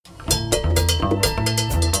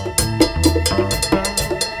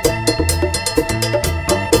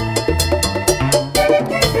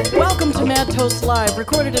Welcome to Mad Toast Live,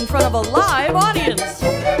 recorded in front of a live audience.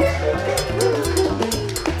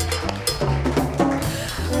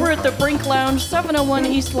 We're at the Brink Lounge, 701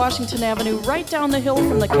 East Washington Avenue, right down the hill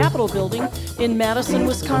from the Capitol Building in Madison,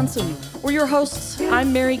 Wisconsin. We're your hosts.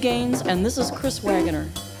 I'm Mary Gaines, and this is Chris Wagoner.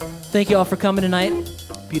 Thank you all for coming tonight.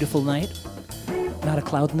 Beautiful night. Not a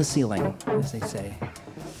cloud in the ceiling, as they say.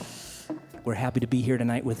 We're happy to be here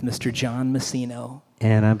tonight with Mr. John Messino.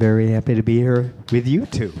 And I'm very happy to be here with you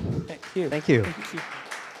two. Thank you. Thank you. Thank you.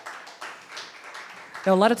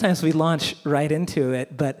 Now, a lot of times we launch right into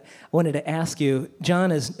it, but I wanted to ask you,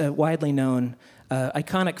 John is a widely known,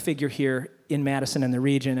 iconic figure here in Madison and the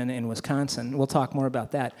region and in Wisconsin. We'll talk more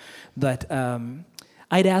about that. But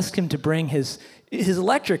I'd asked him to bring his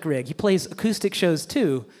electric rig. He plays acoustic shows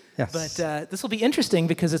too. Yes. But this will be interesting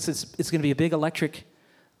because it's going to be a big electric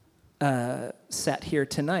set here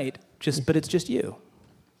tonight, but it's just you.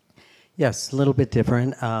 Yes, a little bit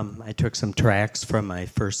different. I took some tracks from my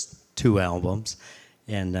first two albums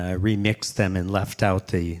and remixed them and left out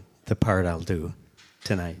the part I'll do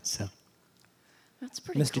tonight. So, That's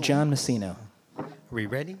pretty Mr. cool. John Messino. Are we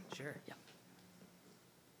ready? Sure. Yeah.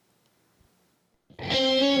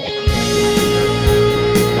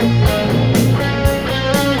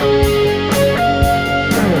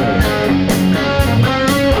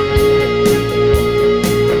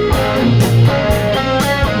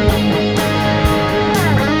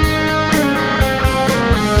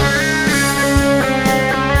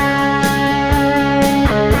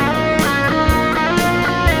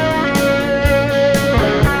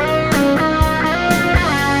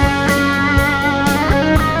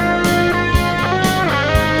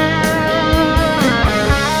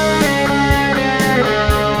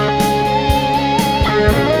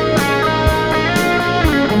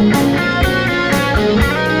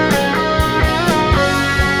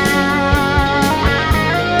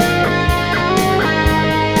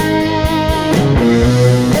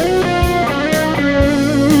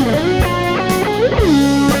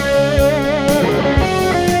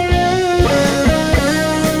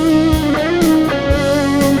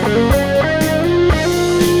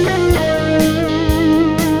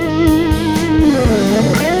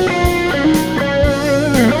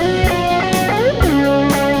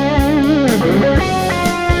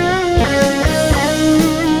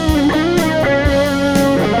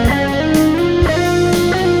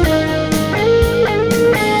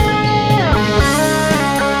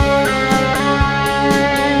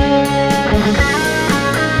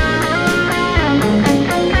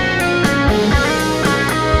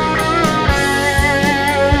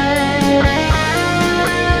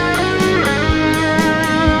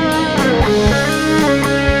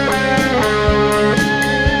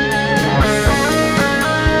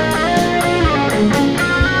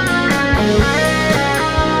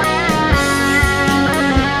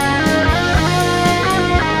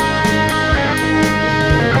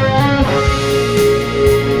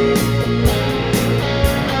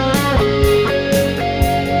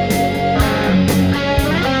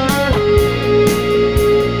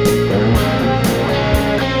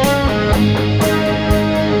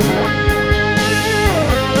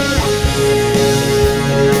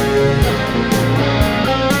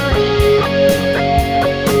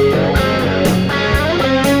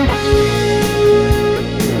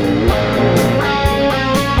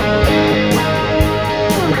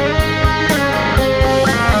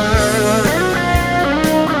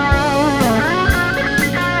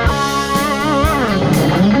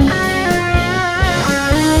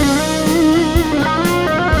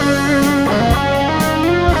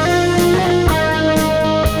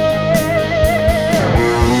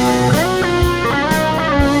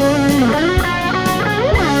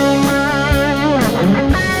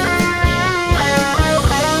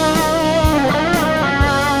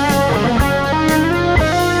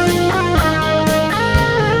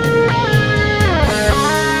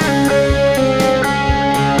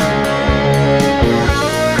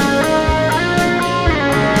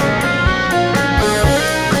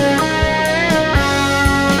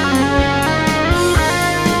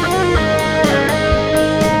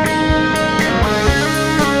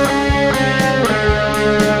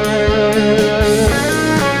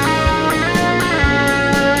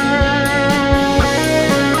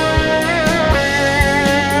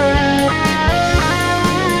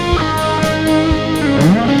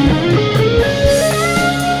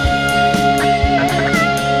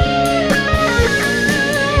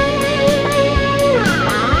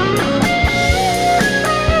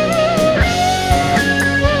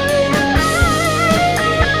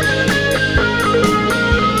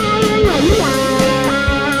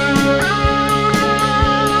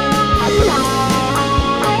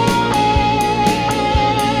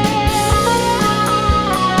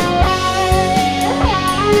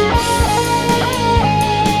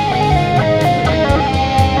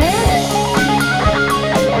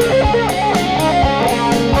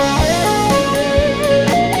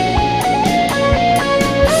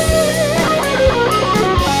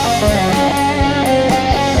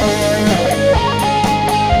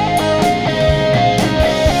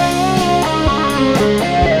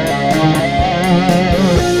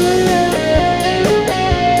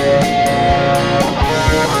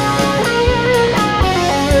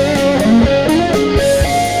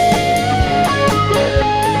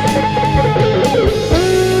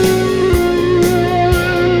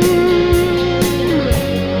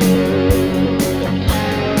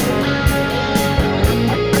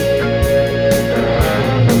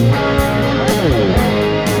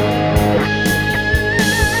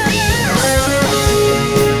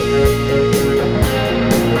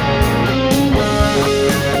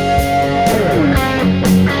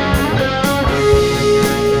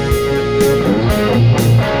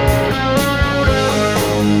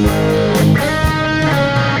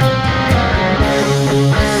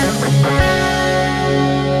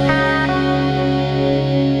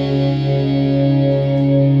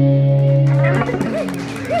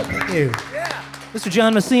 you. Mr.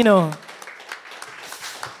 John Messino.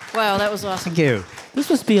 Wow, that was awesome. Thank you. This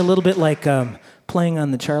must be a little bit like playing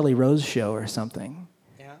on the Charlie Rose show or something.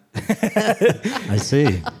 I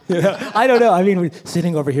see. I don't know. I mean, we're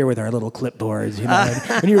sitting over here with our little clipboards,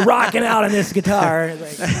 and you're rocking out on this guitar.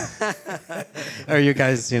 Are you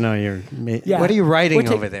guys, Yeah. what are you writing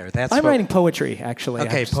We're over there? I'm writing poetry, actually.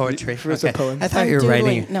 Okay, poetry. It's a poem. I thought you were doodling.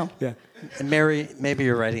 writing. No. Yeah, Mary, maybe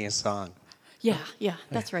you're writing a song. Yeah,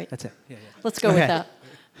 that's right. that's it. Yeah. Let's go with that.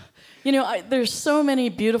 There's so many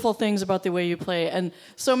beautiful things about the way you play, and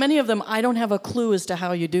so many of them I don't have a clue as to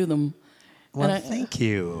how you do them. Well, thank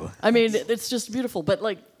you. I mean, it's just beautiful. But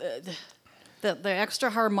like the extra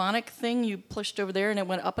harmonic thing you pushed over there, and it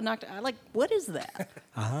went up an octave. What is that?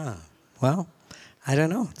 Well, I don't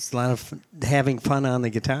know. It's a lot of having fun on the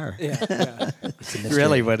guitar. Yeah. It's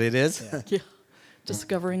really what it is. Yeah,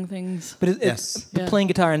 discovering things. But Yes. playing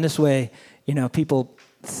guitar in this way, people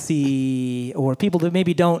see, or people that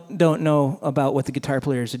maybe don't know about what the guitar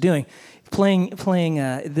players are doing. Playing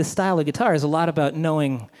this style of guitar is a lot about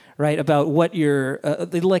knowing, right, about what your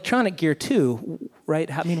the electronic gear too, right?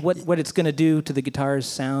 I mean, what it's going to do to the guitar's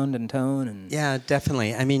sound and tone, and Yeah,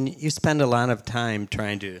 definitely. I mean, you spend a lot of time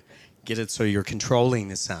trying to get it so you're controlling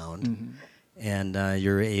the sound, and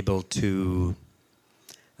you're able to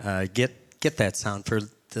get that sound for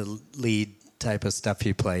the lead type of stuff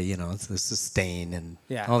you play. The sustain and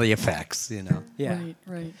all the effects. yeah.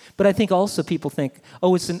 Right. But I think also people think,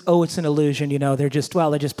 it's an illusion. They're just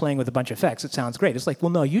playing with a bunch of effects. It sounds great. It's like,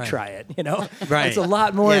 well, no, you try it. Right. It's a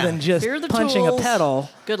lot more Yeah. than just Here are the punching tools. a pedal.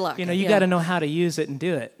 Good luck. You Yeah. got to know how to use it and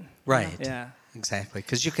do it. Right. Yeah. Exactly.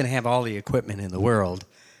 Because you can have all the equipment in the world,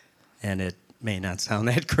 and it may not sound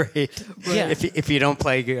that great Yeah. if you don't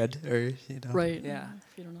play good. Or Right. Yeah.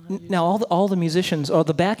 If you don't know how to use Now, all the musicians, or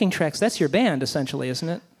the backing tracks, that's your band essentially, isn't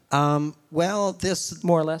it? Well,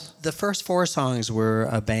 More or less. the first 4 songs were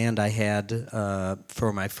a band I had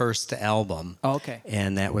for my first album. Oh, okay.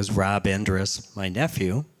 And that was Rob Endress, my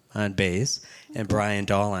nephew, on bass, and Brian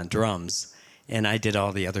Dahl on drums. And I did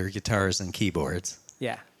all the other guitars and keyboards.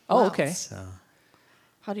 Yeah. Oh, Wow. okay. So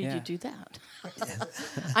How did Yeah. you do that?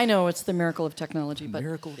 I know it's the miracle of technology, but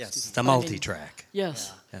Miracle. yes, the multi-track.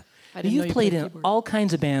 yes. Yeah. I didn't know You've you played played in keyboard. all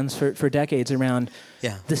kinds of bands for decades around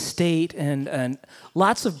Yeah. the state, and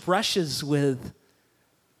lots of brushes with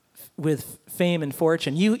fame and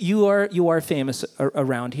fortune. You are famous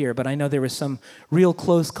around here, but I know there was some real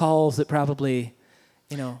close calls that probably,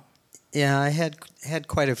 Yeah, I had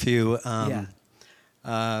quite a few. Yeah.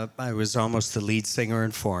 I was almost the lead singer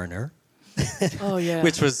in Foreigner. Oh yeah.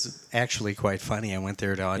 Which was actually quite funny. I went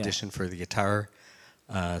there to audition for the guitar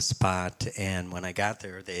spot, and when I got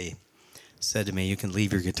there, they said to me, "You can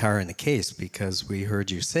leave your guitar in the case because we heard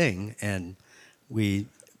you sing, and we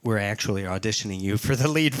were actually auditioning you for the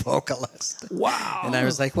lead vocalist." wow. And I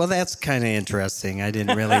was like, "Well, that's kind of interesting. I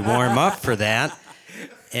didn't really warm up for that."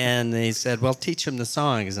 And they said, "Well, teach him the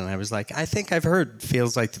songs." And I was like, "I think I've heard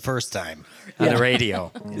 'Feels Like the First Time' on the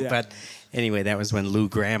radio." Yeah. But anyway, that was when Lou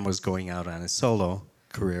Gramm was going out on his solo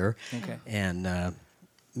career. Okay. And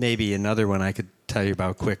maybe another one I could tell you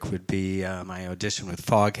about quick would be my audition with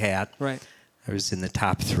Foghat. Right. I was in the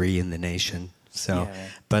top 3 in the nation. So, Yeah.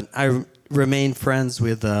 but I remained friends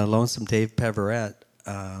with Lonesome Dave Peverett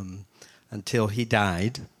until he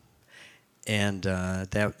died. And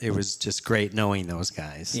that it was just great knowing those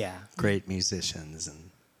guys. Yeah. Great musicians, and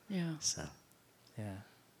yeah. so. Yeah.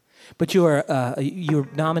 But you're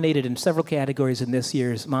nominated in several categories in this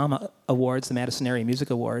year's MAMA Awards, the Madison Area Music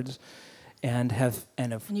Awards, and have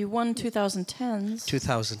And you won 2010's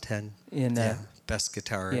 2010 in best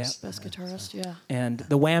guitarist. Best Guitarist. Yeah. and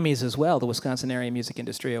the Whammies as well, the Wisconsin Area Music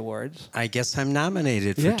Industry Awards. I guess I'm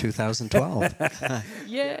nominated for Yeah. 2012.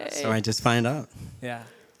 Yay. So I just find out. Yeah.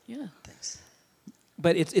 yeah. Thanks.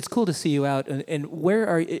 But it's cool to see you out. And where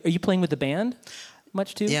are you playing with the band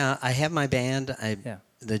much too? Yeah, I have my band, Yeah.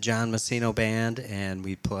 the John Messino Band, and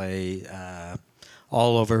we play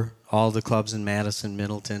all over, all the clubs in Madison,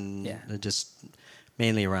 Middleton, just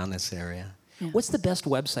mainly around this area. What's the best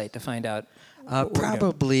website to find out? what we're doing?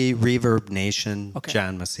 Probably Reverb Nation, Okay.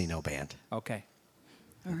 John Messino Band. Okay.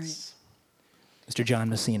 All right. Mr. John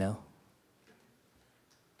Messino.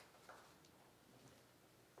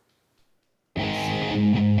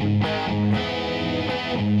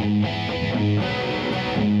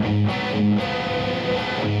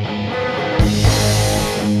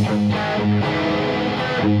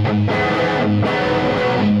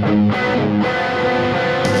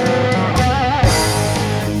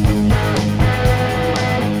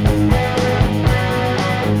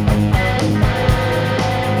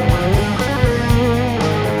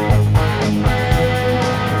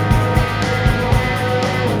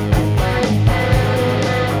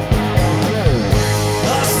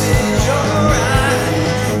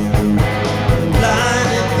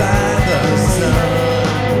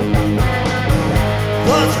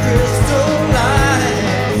 was crystal light.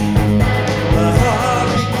 My heart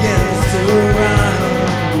begins to run.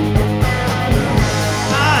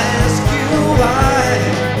 I ask you why.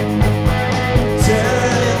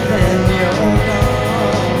 Turn it then you're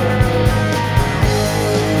gone.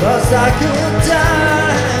 'Cause I could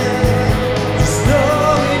die just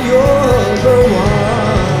knowing you're the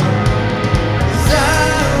one. 'Cause I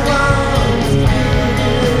want to be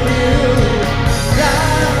with you. I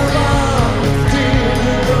want to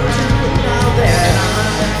go to now that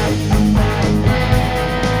I'm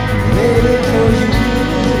waiting for you.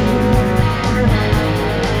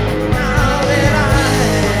 Now that I'm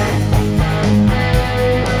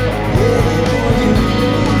waiting for you.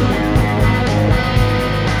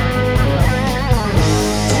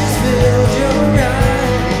 Just build your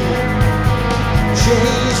eyes,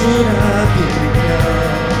 change what I've become.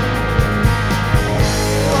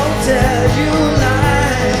 Won't tell you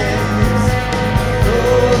lies,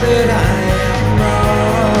 know that I am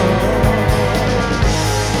wrong.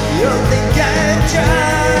 You think I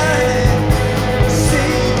tried to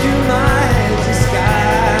see through my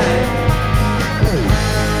disguise.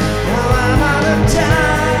 Now I'm out of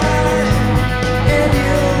time, and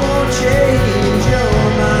you won't change your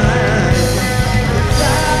mind. 'Cause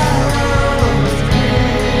I want to be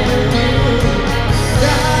with you.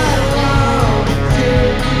 I want to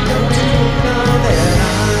go to now that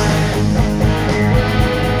I'm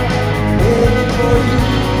waiting for you.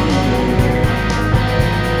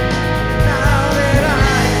 Now that I'm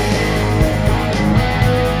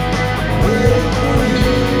waiting for you.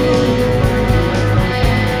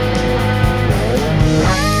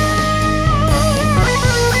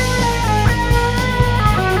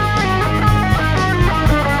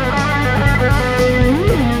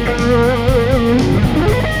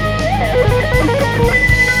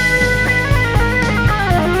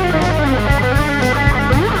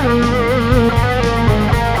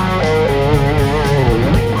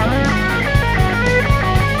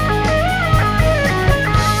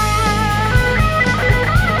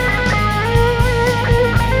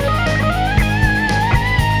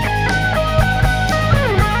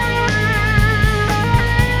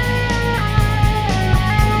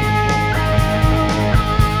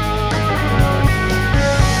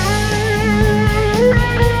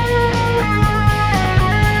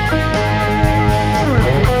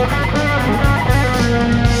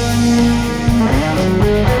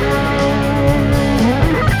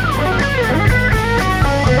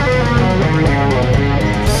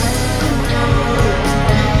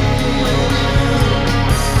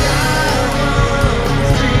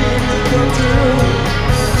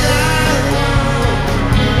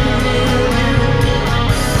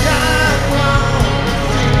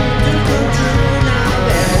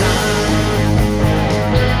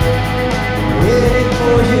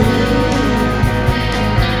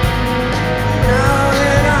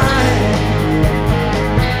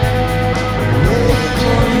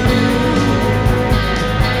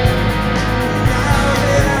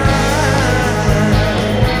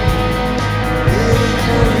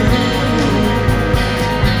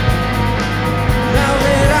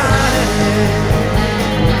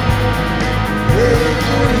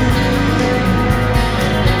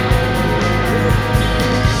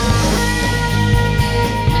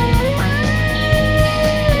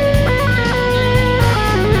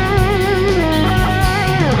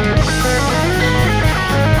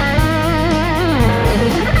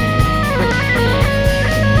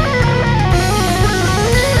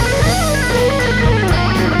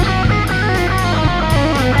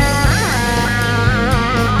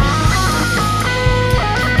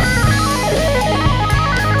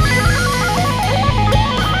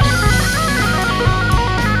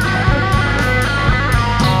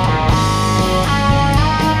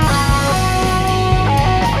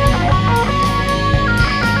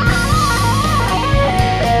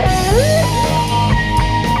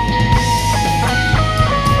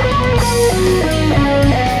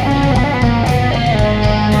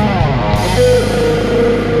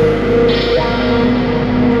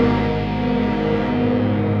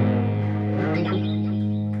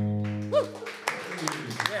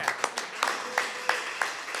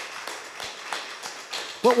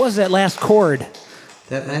 What was that last chord?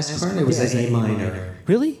 That last part, it was an A minor.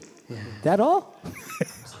 Really? Yeah. That all?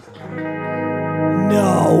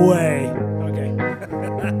 No way. Okay.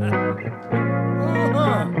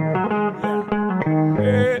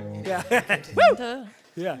 Yeah.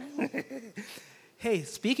 Yeah. Hey,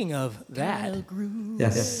 speaking of that,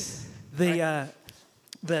 Yes.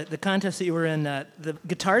 The contest that you were in, the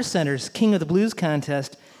Guitar Center's King of the Blues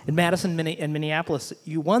contest in Madison and Minneapolis,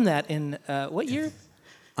 you won that in what year?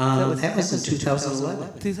 That was in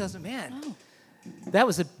 2011. 2000, man. That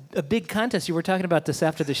was a big contest. You were talking about this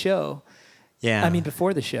after the show. Yeah. I mean,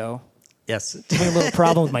 before the show. Yes. I had a little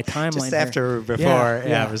problem with my timeline. Just here. after or before.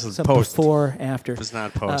 Yeah, it was so post. Before, after. It was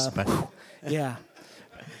not post, but Yeah.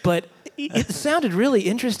 But it sounded really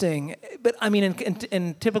interesting. But I mean,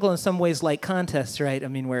 in typical in some ways like contests, right? I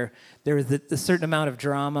mean, where there is a certain amount of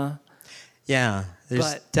drama. yeah,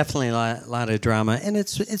 there's definitely a lot of drama, and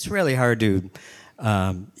it's really hard to,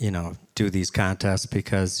 do these contests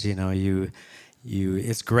because you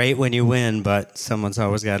it's great when you win, but someone's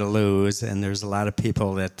always got to lose, and there's a lot of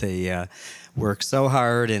people that they work so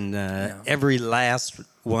hard, and every last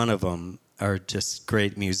one of them are just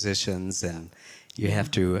great musicians, and you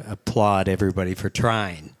have to applaud everybody for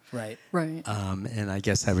trying. Right. Right. And I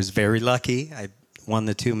guess I was very lucky. I won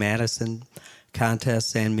the 2 Madison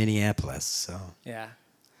contests and Minneapolis. So Yeah.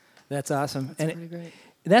 That's awesome. That's pretty great.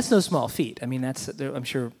 That's no small feat. I mean, I'm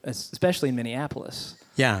sure, especially in Minneapolis,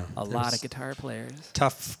 yeah, a lot of guitar players.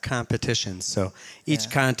 Tough competition. So each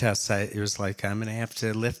contest, it was like I'm going to have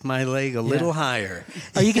to lift my leg a little higher.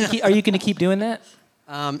 Are you going to keep doing that?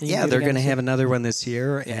 Yeah, they're going to have another one this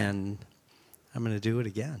year, and I'm going to do it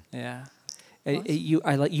again. Yeah. You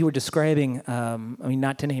were describing, I mean,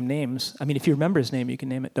 not to name names. I mean, if you remember his name, you can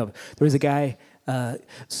name it. No, there was a guy,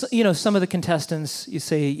 some of the contestants, you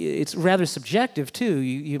say it's rather subjective, too.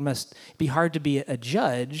 You must be hard to be a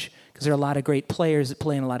judge because there are a lot of great players that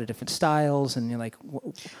play in a lot of different styles, and you're like,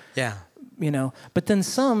 Yeah. But then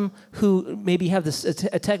some who maybe have this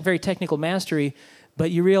very technical mastery,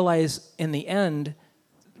 but you realize in the end,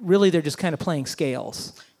 really they're just kind of playing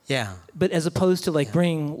scales. Yeah. But as opposed to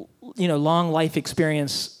bringing, long life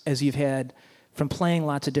experience as you've had from playing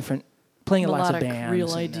lots of bands.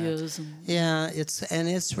 Real ideas. Yeah,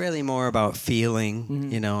 it's really more about feeling.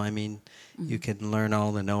 Mm-hmm. I mean, you can learn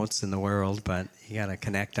all the notes in the world, but you got to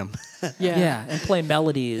connect them. Yeah, and play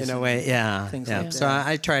melodies. In a way, yeah. Things yeah. like So that.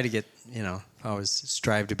 I try to get, always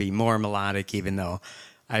strive to be more melodic, even though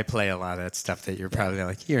I play a lot of that stuff that you're probably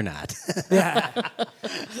like, you're not. Yeah.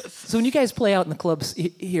 So when you guys play out in the clubs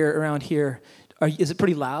around here, is it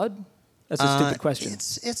pretty loud? That's a stupid question.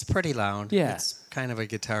 It's pretty loud. Yeah. It's kind of a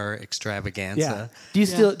guitar extravaganza.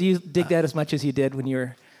 Yeah. Do you dig that as much as you did when you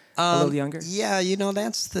were a little younger? Yeah,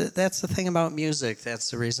 that's the thing about music.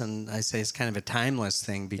 That's the reason I say it's kind of a timeless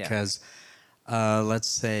thing because let's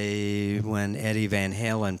say when Eddie Van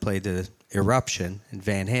Halen played the Eruption in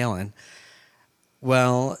Van Halen,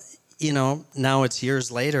 well, now it's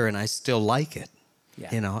years later and I still like it.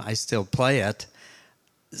 Yeah. I still play it.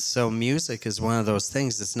 So music is one of those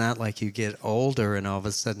things. It's not like you get older and all of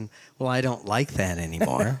a sudden, well, I don't like that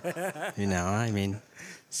anymore. I mean,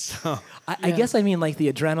 so. I guess I mean like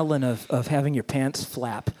the adrenaline of having your pants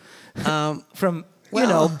flap from,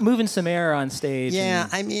 moving some air on stage. Yeah,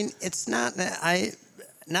 I mean, it's not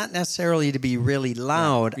necessarily to be really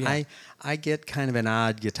loud. Yeah. I get kind of an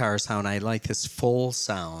odd guitar sound. I like this full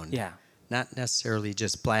sound. Yeah. Not necessarily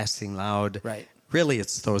just blasting loud. Right. Really,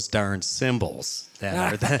 it's those darn cymbals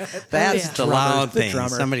that are that's the loud thing. Drummer.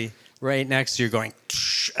 Somebody right next to you going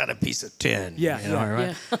at a piece of tin.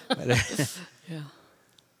 Yeah. Yeah.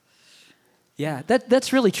 Yeah,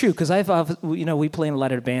 that's really true because we play in a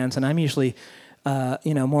lot of bands, and I'm usually,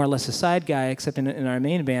 more or less a side guy, except in our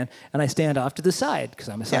main band, and I stand off to the side because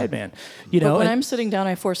I'm a side man. But when I'm sitting down,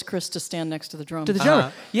 I force Chris to stand next to the drums. To the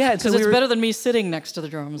drummer. Yeah, because it's better than me sitting next to the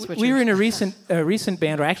drums. We were in a recent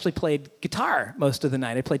band where I actually played guitar most of the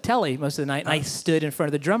night. I played telly most of the night, and I stood in front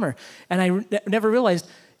of the drummer, and I never realized,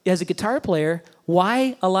 as a guitar player,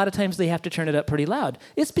 why a lot of times they have to turn it up pretty loud.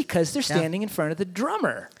 It's because they're standing in front of the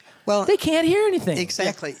drummer. Well, they can't hear anything.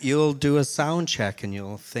 Exactly. You'll do a sound check and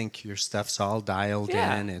you'll think your stuff's all dialed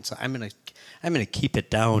in, and so I'm gonna keep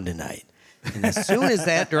it down tonight. And as soon as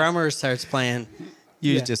that drummer starts playing,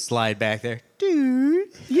 you just slide back there. Dude.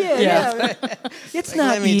 Yeah. It's like,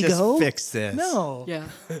 not let me ego. just fix this. No. Yeah.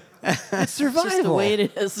 It's survival. Just the way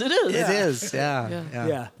it is. It is. It is. Yeah.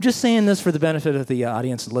 Yeah. Just saying this for the benefit of the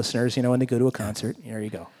audience and listeners. When they go to a concert, there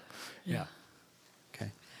you go. Yeah.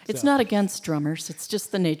 Okay. It's not against drummers. It's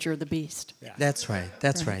just the nature of the beast. Yeah. That's right.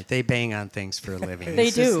 That's right. They bang on things for a living. They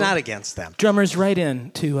do. It's not against them. Drummers write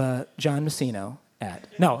in to John Messino at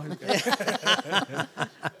no.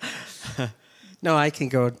 No, I can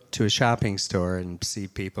go to a shopping store and see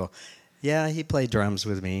people. Yeah, he played drums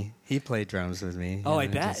with me. He played drums with me. Oh, I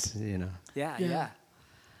bet. Just, Yeah.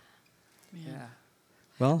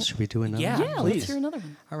 Well, should we do another? Yeah. Yeah, please. let's hear another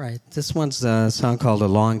one. All right. This one's a song called A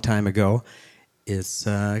Long Time Ago. It's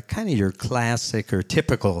kind of your classic or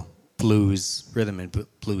typical blues, rhythm and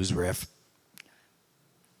blues riff.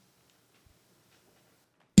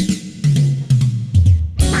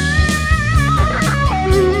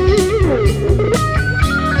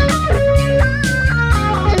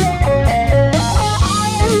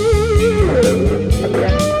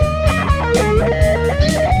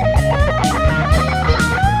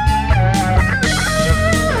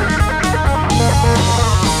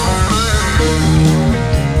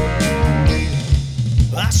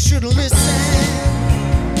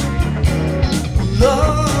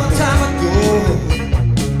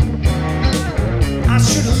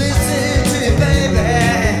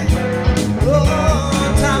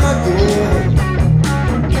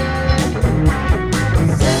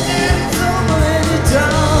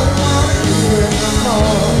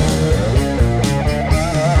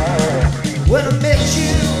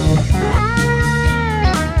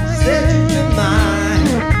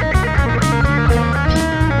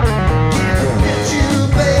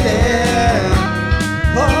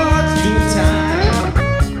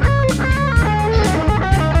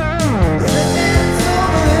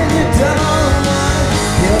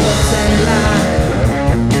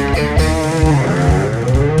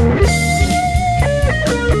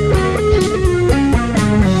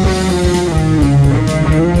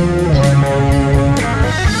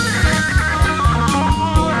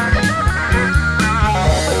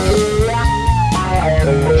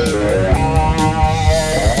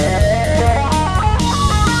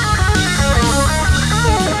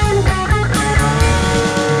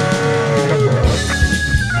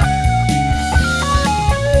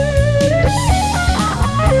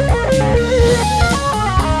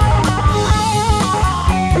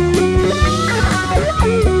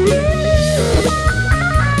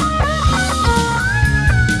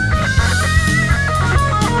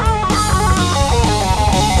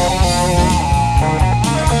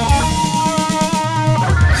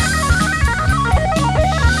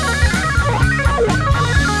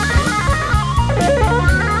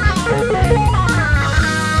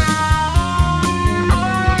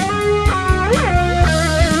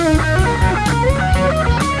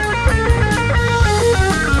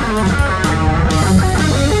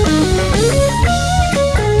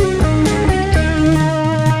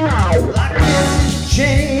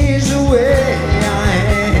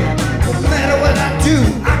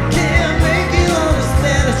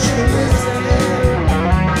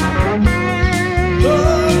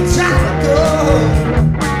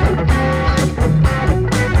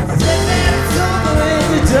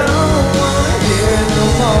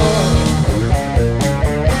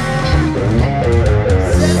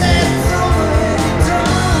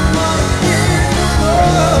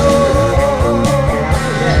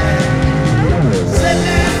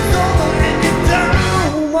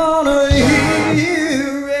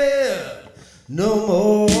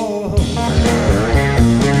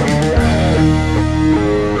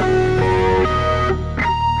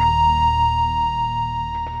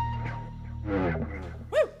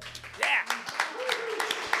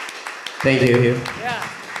 Thank you.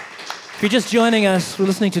 If you're just joining us, we're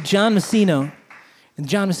listening to John Messino and the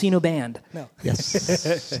John Messino Band. No. Yes.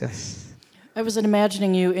 Yes. I was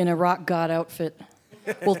imagining you in a rock god outfit.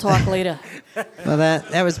 We'll talk later. Well,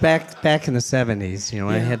 that was back in the 70s.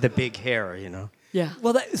 I had the big hair. Yeah.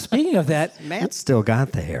 Well, speaking of that, Matt still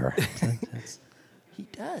got the hair, he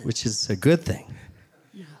does. which is a good thing.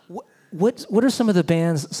 What are some of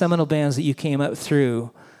the seminal bands that you came up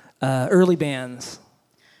through, early bands?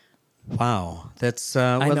 Wow, that's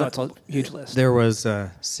I know it's a huge list. There was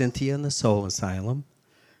Cynthia and the Soul Asylum,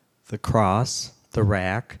 The Cross, The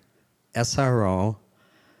Rack, SRO,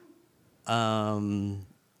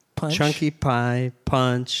 Punch. Chunky Pie,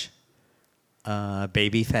 Punch,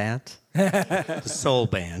 Baby Fat, the Soul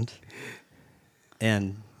Band,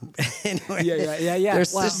 and anyway, Yeah.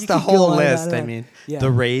 there's Wow. just You the could go whole on and list. on and I on. mean, Yeah.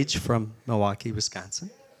 The Rage from Milwaukee, Wisconsin,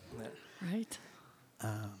 Right.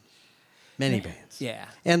 many bands. Yeah.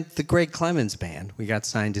 And the Greg Clemens Band. We got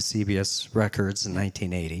signed to CBS Records in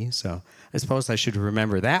 1980, so I suppose I should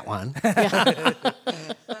remember that one.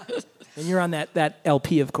 And you're on that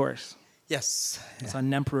LP, of course. Yes. It's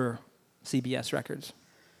on Emperor CBS Records.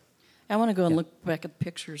 I want to go and look back at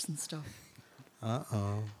pictures and stuff.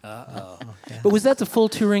 But was that the full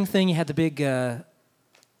touring thing? You had the big... Do you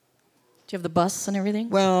have the bus and everything?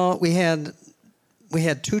 Well, we had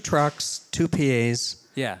 2 trucks, 2 PAs.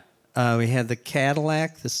 Yeah. We had the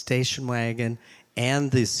Cadillac, the station wagon,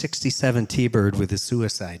 and the '67 T-Bird with the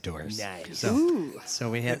suicide doors. Nice. So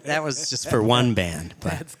we had that was just for one band.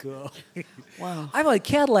 But That's cool. Wow. I'm like,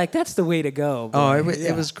 Cadillac, that's the way to go. oh, boy.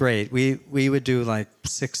 it was great. We would do like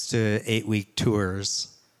 6 to 8 week tours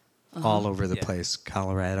all over the place: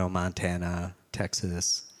 Colorado, Montana,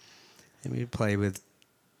 Texas, and we'd play with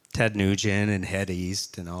Ted Nugent and Head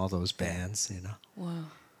East and all those bands. Wow.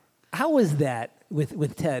 How was that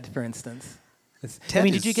with Ted, for instance? Ted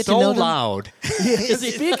did is you get so to know them? loud.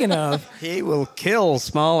 Speaking of, He will kill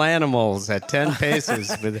small animals at 10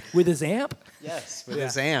 paces with his amp? with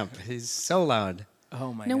his amp. He's so loud.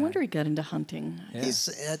 Oh, my No God. wonder he got into hunting. He's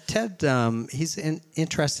Ted. He's an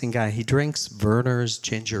interesting guy. He drinks Verner's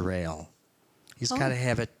ginger ale. He's got to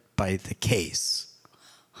have it by the case.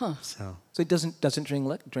 Huh. So. So he doesn't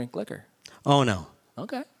drink liquor? Oh no,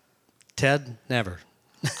 Okay. Ted never.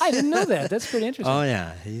 I didn't know that. That's pretty interesting. Oh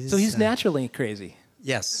yeah. So he's naturally crazy.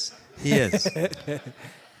 Yes, he is.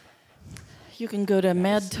 You can go to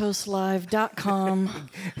madtoastlive.com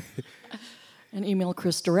and email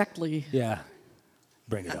Chris directly. Yeah.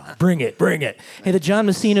 Bring it on. Bring it. Hey, the John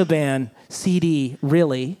Messino Band CD,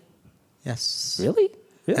 really? Yes. Really?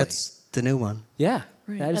 That's the new one. Yeah.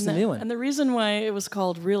 Right. That is and the new one. And the reason why it was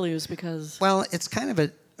called Really was because... Well, it's kind of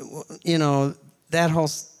a, that whole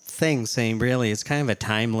thing saying really, it's kind of a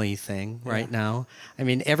timely thing right now. I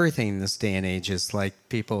mean, everything in this day and age is like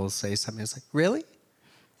people say something, it's like, really?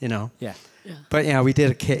 Yeah. Yeah. But yeah, we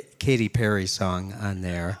did a Katy Perry song on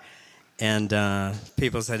there, and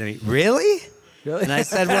people said to me, "Really?" Really? And I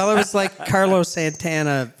said, "Well, it was like Carlos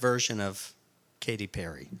Santana version of Katy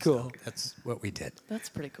Perry." Cool. So that's what we did. That's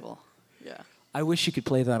pretty cool. Yeah. I wish you could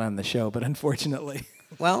play that on the show, but unfortunately.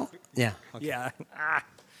 Well, yeah. Okay. Yeah.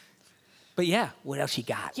 But yeah, what else you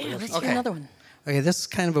got? Yeah, let's Okay. hear another one. Okay, this is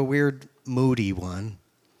kind of a weird, moody one.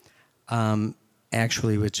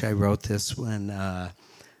 Actually, which I wrote this when I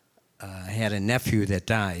had a nephew that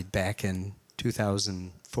died back in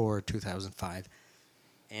 2004, 2005.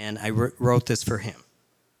 And I wrote this for him.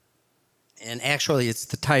 And actually, it's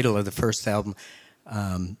the title of the first album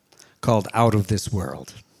called Out of This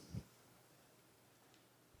World.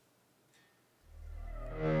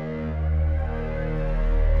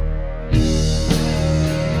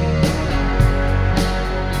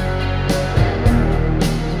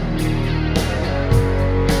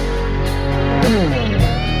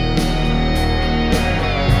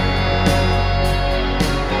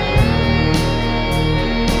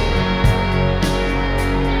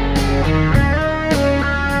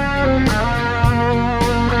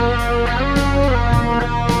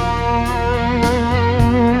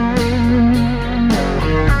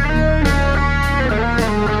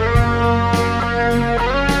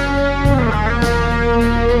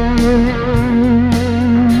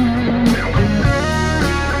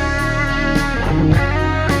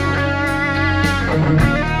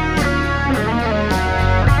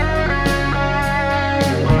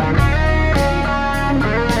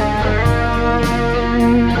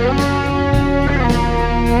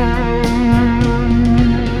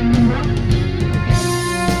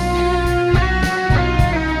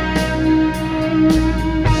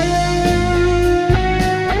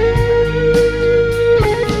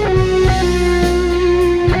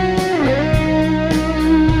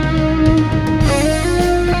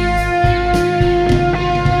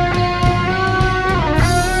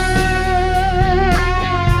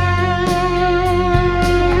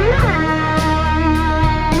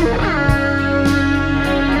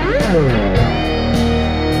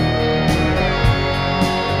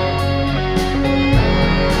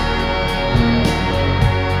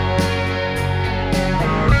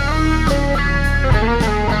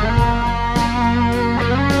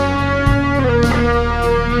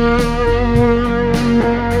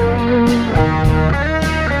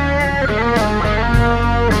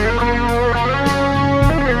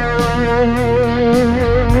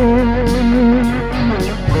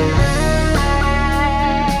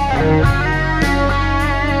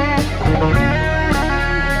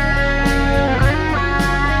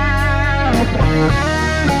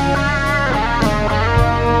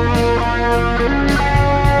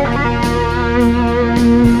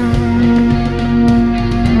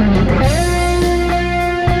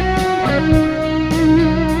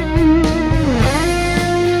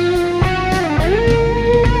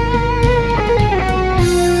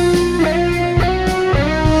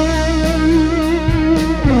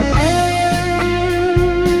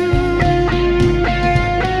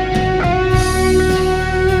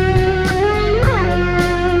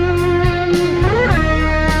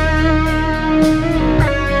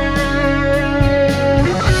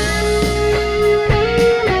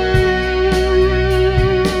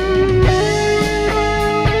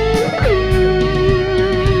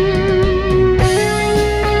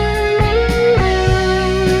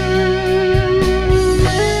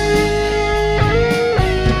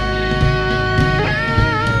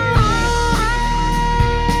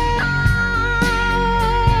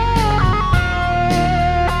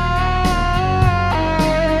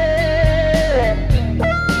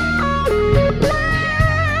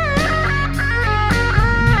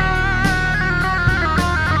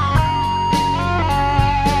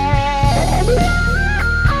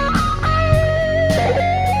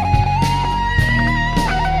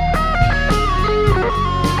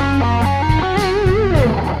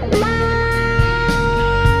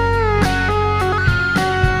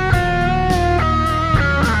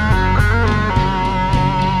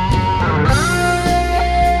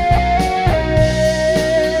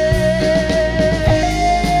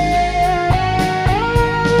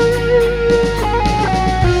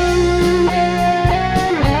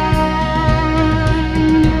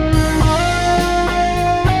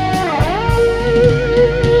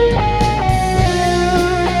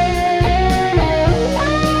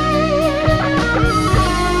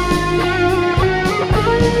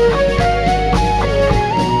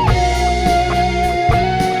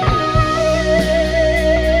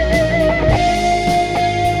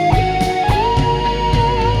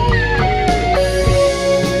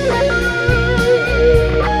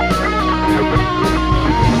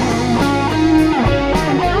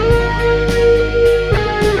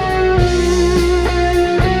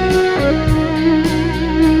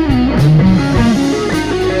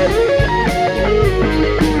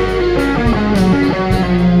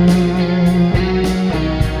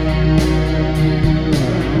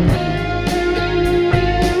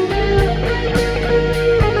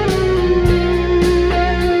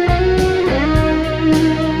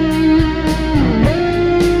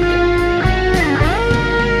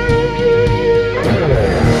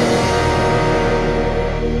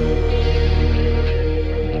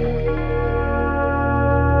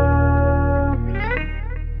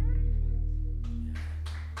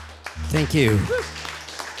 Thank you.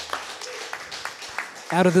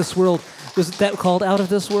 Out of This World. Was that called Out of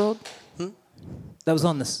This World? That was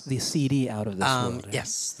on the CD Out of This World. Right?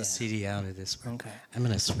 Yes, the CD Out of This World. Okay. I'm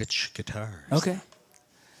going to switch guitars. Okay.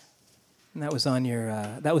 And that was on your.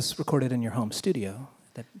 That was recorded in your home studio.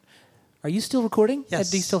 Are you still recording?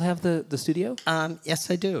 Yes. Do you still have the studio? Yes,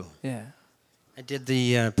 I do. Yeah. I did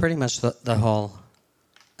the pretty much the whole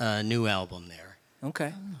new album there.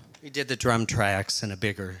 Okay. We did the drum tracks in a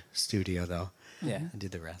bigger studio, though. Yeah. I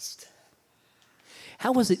did the rest.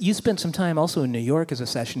 How was it? You spent some time also in New York as a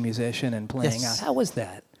session musician and playing Yes. out. How was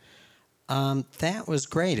that? That was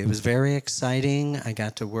great. It was very exciting. I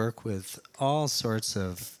got to work with all sorts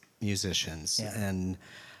of musicians, Yeah. and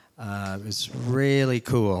it was really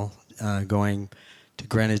cool going to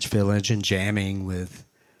Greenwich Village and jamming with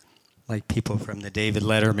like people from the David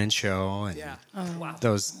Letterman show and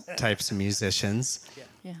those types of musicians. Yeah.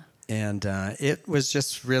 And it was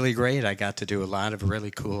just really great. I got to do a lot of really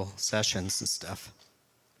cool sessions and stuff.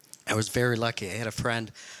 I was very lucky. I had a friend,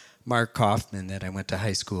 Mark Kaufman, that I went to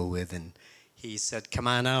high school with, and he said, "Come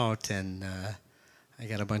on out, and I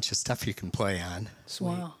got a bunch of stuff you can play on." Sweet.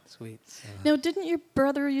 Wow. Sweet. Now, didn't your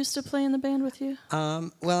brother used to play in the band with you?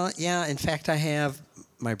 Well, yeah. In fact, I have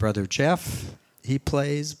my brother Jeff. He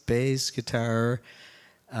plays bass, guitar.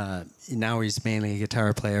 Now he's mainly a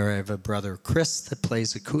guitar player. I have a brother Chris that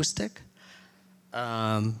plays acoustic.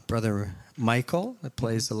 Brother Michael that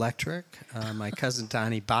plays electric. My cousin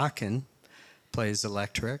Donnie Bakken plays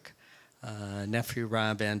electric. Nephew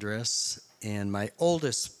Rob Andrus. And my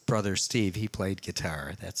oldest brother Steve, he played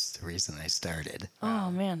guitar. That's the reason I started. Oh,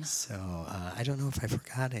 man. So I don't know if I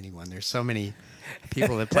forgot anyone. There's so many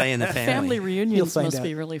people that play in the family. Family reunions find must out.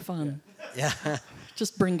 be really fun. Yeah.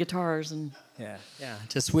 Just bring guitars and... Yeah. Yeah,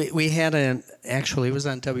 just we had actually it was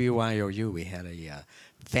on WYOU. We had a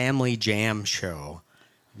family jam show.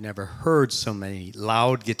 Never heard so many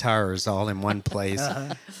loud guitars all in one place.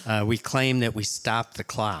 We claimed that we stopped the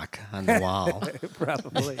clock on the wall.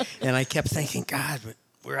 Probably. And I kept thinking, God,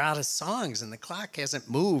 we're out of songs and the clock hasn't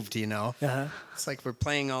moved, you know. Uh-huh. It's like we're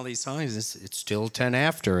playing all these songs. It's still 10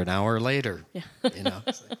 after, an hour later. Yeah. You know.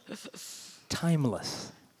 It's like,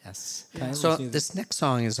 Timeless. yes. Timeless So music. this next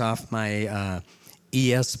song is off my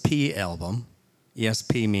ESP album.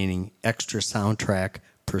 ESP meaning Extra Soundtrack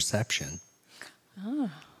Perception.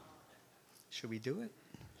 Should we do it?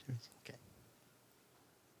 Okay.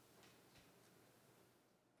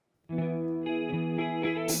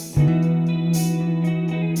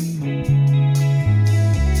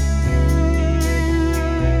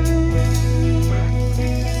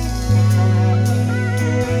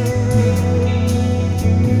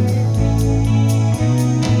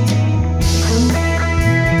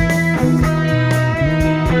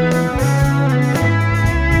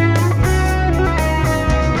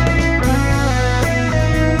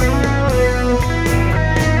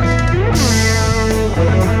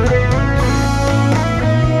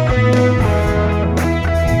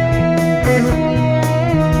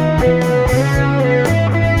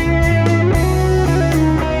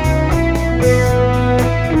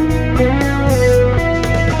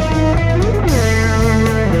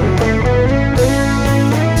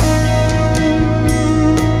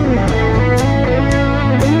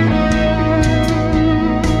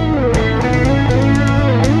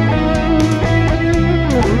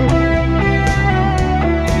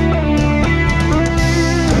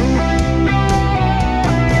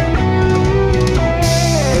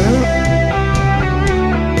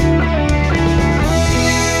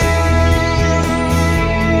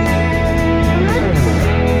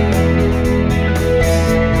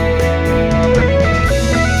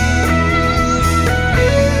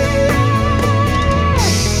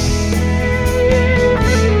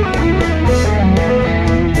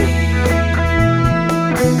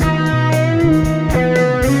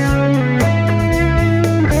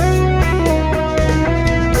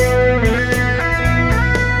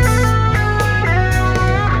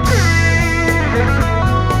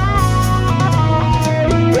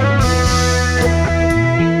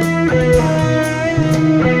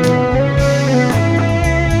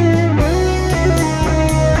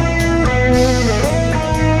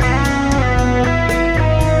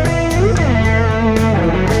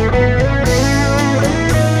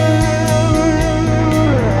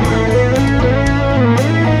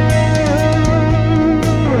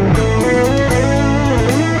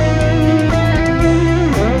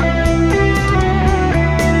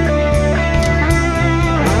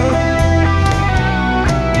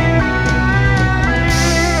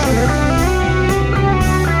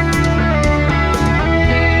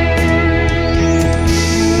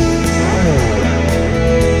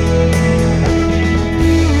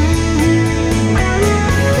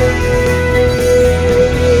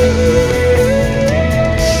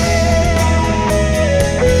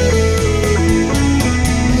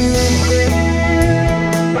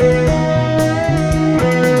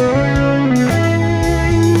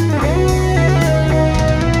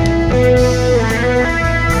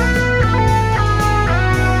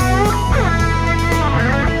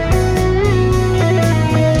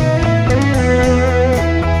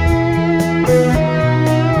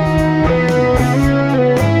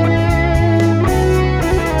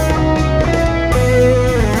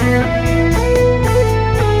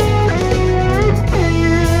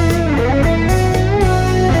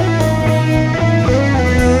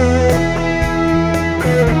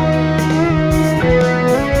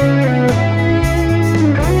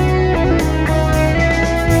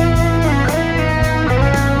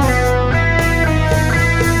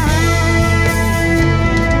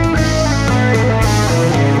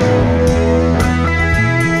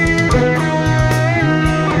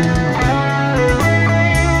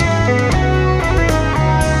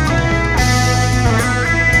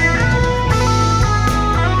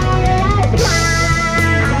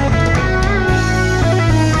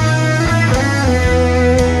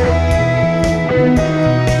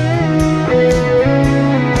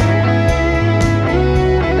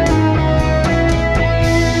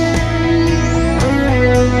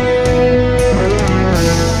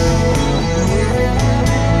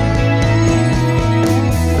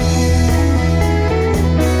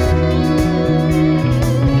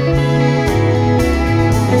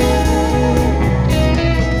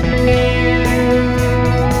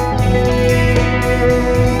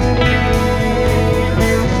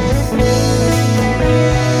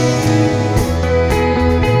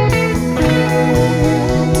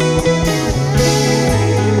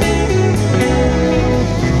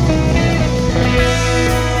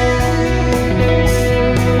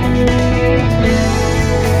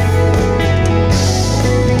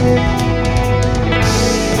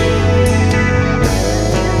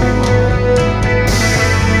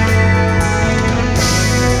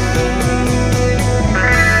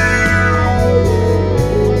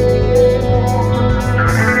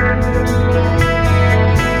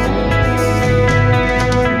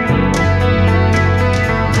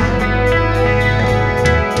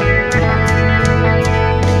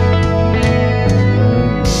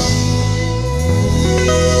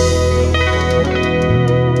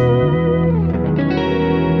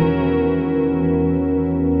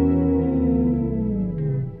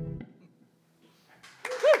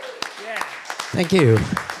 Thank you.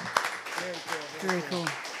 Very cool.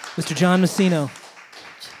 Mr. John Messino.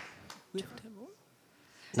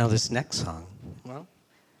 Now this next song, well,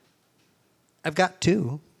 I've got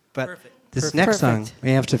two, but this Perfect. next song Perfect.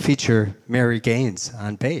 we have to feature Mary Gaines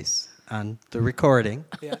on bass on the recording,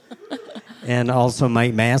 Yeah. and also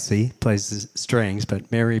Mike Massey plays the strings.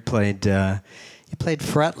 But Mary played, you played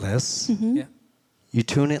fretless. Yeah. You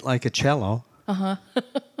tune it like a cello,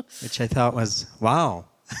 which I thought was wow.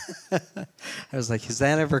 I was like, is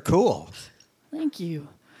that ever cool? Thank you.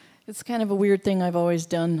 It's kind of a weird thing I've always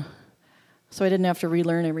done, so I didn't have to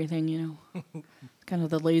relearn everything, you know. Kind of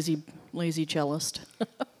the lazy cellist.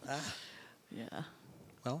 Yeah.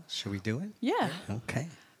 Well, should we do it? Yeah. Okay.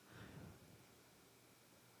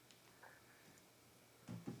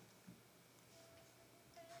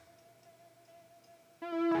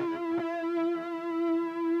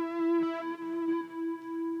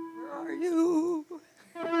 Where are you?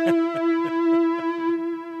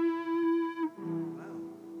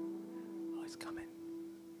 Oh, it's coming.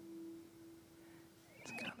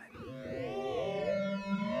 It's coming.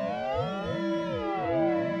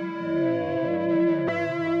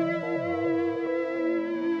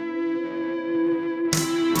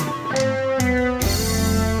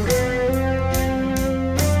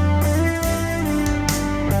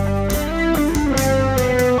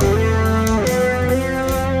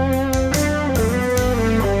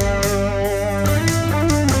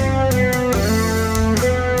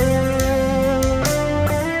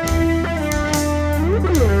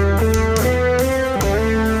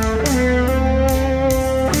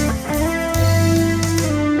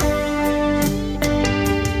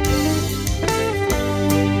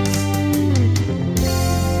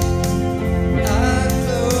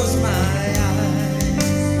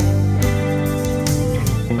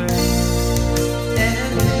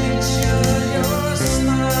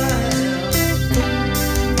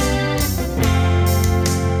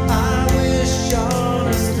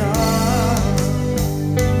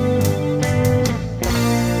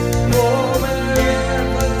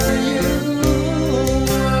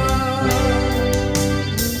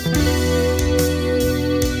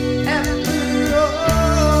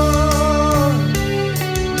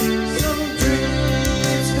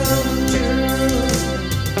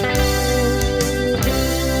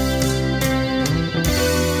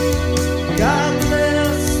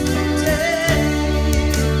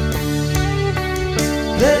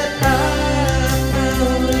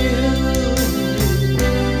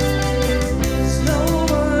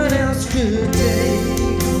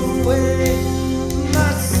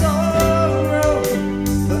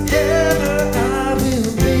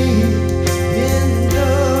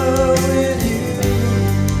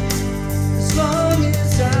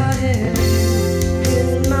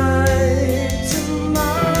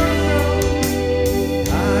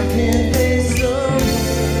 I can't face the world,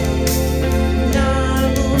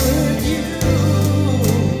 not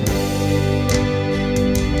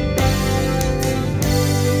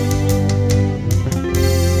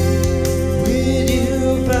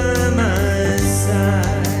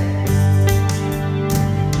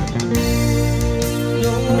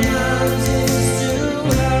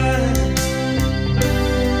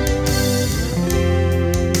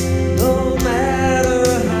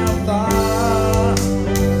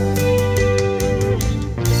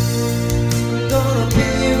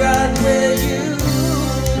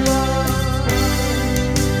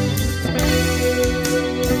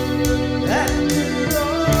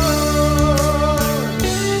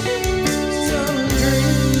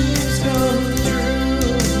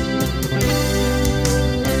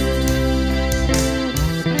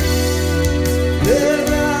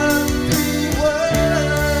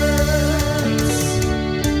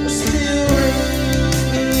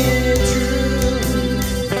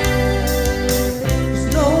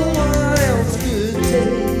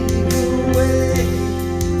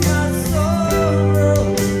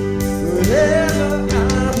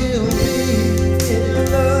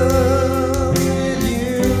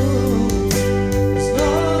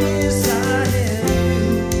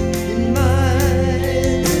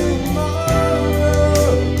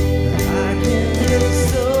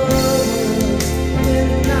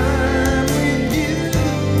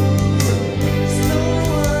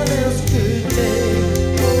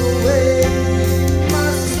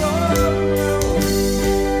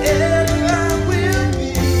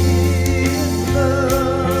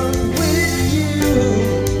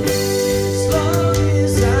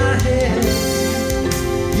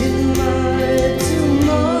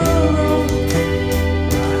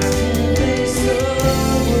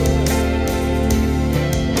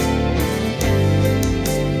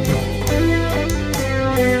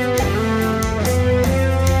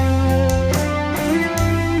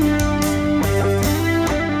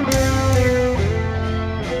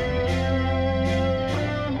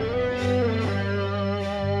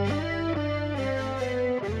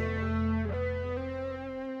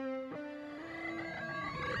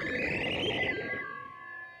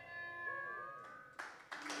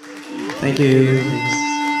Thank you. This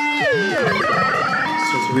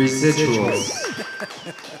is Residuals.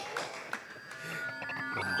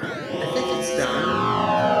 I think it's done.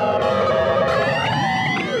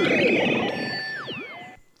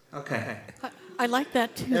 Okay. I like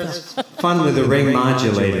that too. It was fun with the ring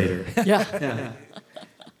modulator. Yeah. Yeah.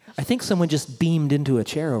 I think someone just beamed into a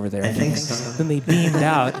chair over there. I think so. Then they beamed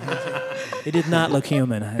out. It did not look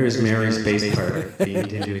human. Here's Mary's bass part being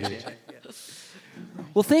into it.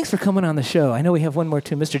 Well, thanks for coming on the show. I know we have one more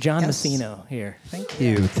too. Mr. John Yes. Messino here. Thank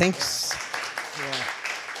you. Thanks.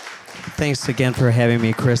 Thanks again for having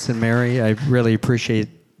me, Chris and Mary. I really appreciate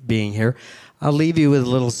being here. I'll leave you with a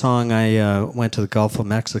little song. I went to the Gulf of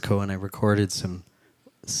Mexico and I recorded some,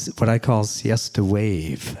 what I call siesta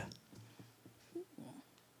wave.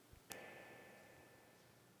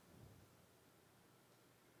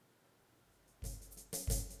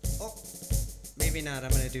 Oh, maybe not.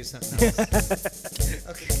 I'm going to do something else.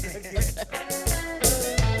 Okay.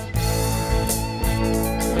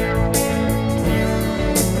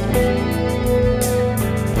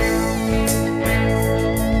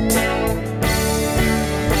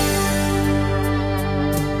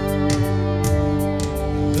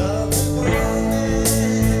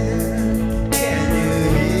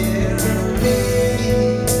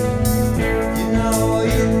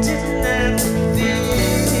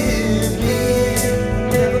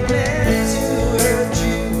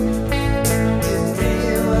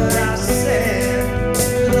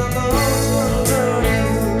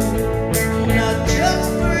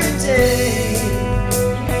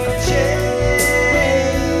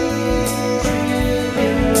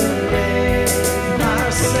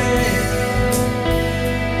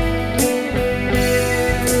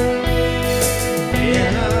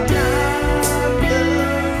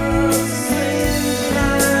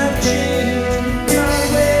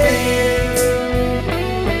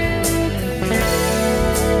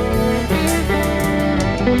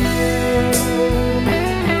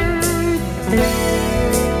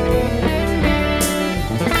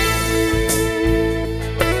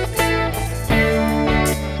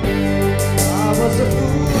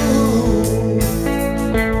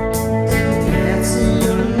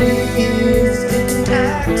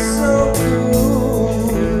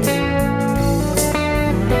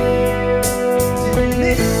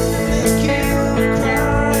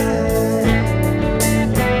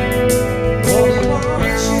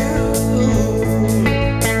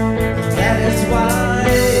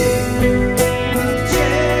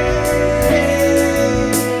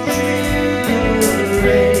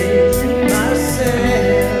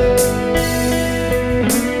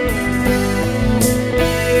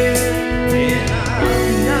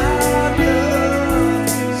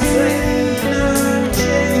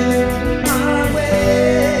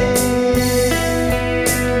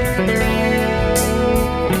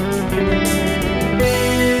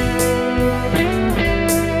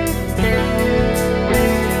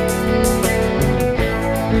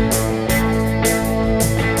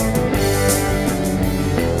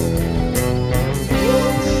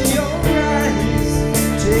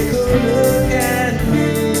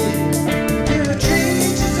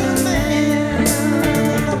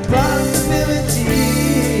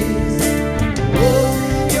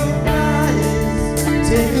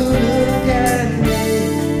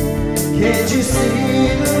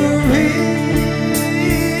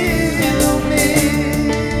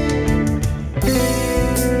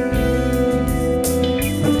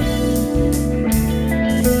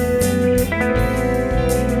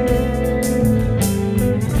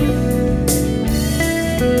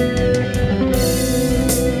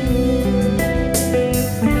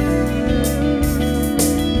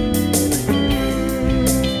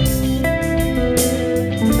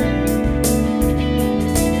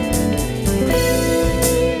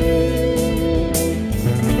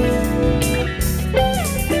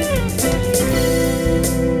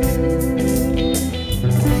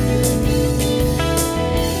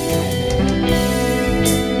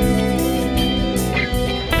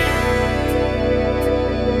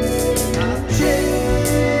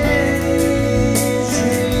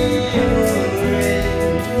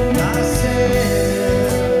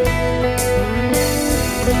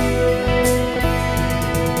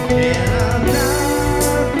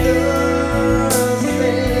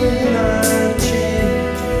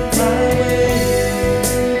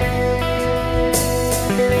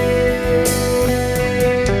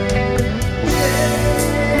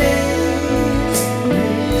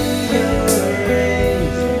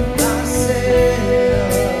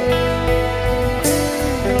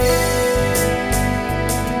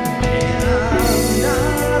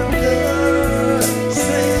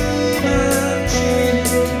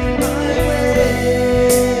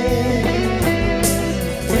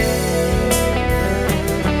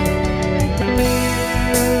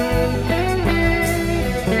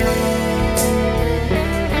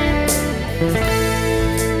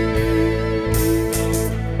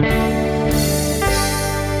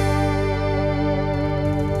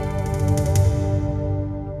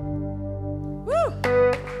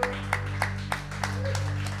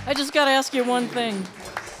 I just got to ask you one thing.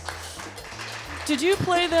 Did you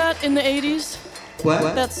play that in the 80s?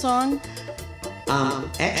 What? That song?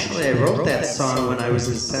 Actually, I wrote that song when I was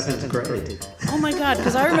in 7th grade. Oh my God,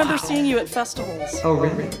 because I remember seeing you at festivals. Oh,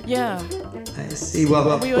 really? Yeah. I see.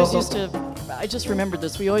 Well, We always used to, I just remembered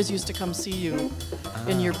this, we always used to come see you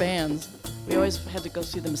in your bands. We always had to go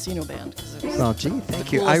see the Messino band. 'Cause it was Well, gee,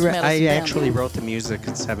 thank you. coolest I Madison band. actually wrote the music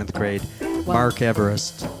in 7th grade. Wow. Mark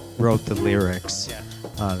Everest wrote the lyrics,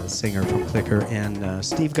 the singer from Clicker, and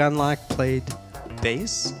Steve Gunlock played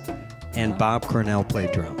bass, and Bob Cornell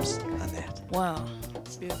played drums on that. Wow.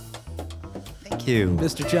 It's beautiful. Thank you.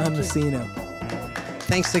 Mr. John Messino.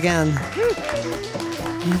 Thanks again. You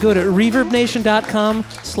can go to reverbnation.com/John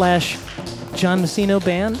Messino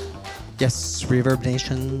Band. Yes, Reverb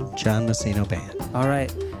Nation, John Messino Band. All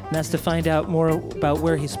right. And that's to find out more about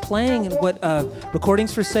where he's playing and what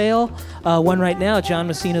recordings for sale. One right now, John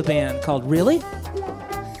Messino Band, called Really?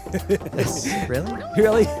 Really?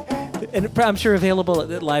 Really? And I'm sure available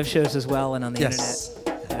at live shows as well and on the Yes.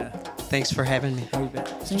 internet. Yeah. Thanks for having me. You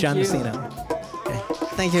bet. It's Thank John you. Messino. Okay.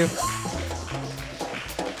 Thank you.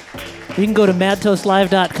 You can go to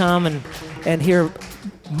madtoastlive.com and hear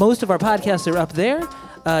most of our podcasts are up there.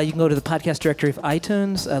 You can go to the podcast directory of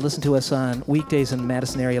iTunes. Listen to us on weekdays in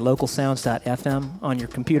Madison area, localsounds.fm on your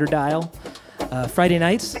computer dial. Friday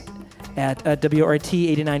nights at WRT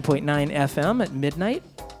 89.9 FM at midnight.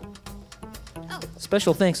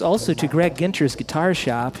 Special thanks also to Greg Ginter's Guitar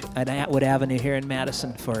Shop at Atwood Avenue here in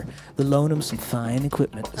Madison for the loan of some fine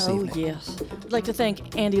equipment this Oh, evening. yes. I'd like to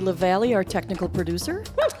thank Andy LaValle, our technical producer.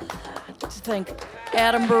 I'd like to thank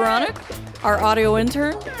Adam Baranek, our audio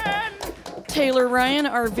intern. Taylor Ryan,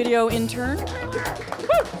 our video intern.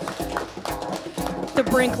 The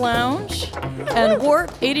Brink Lounge. And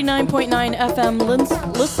Wart 89.9 FM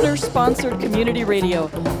listener-sponsored community radio.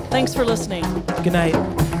 Thanks for listening. Good night.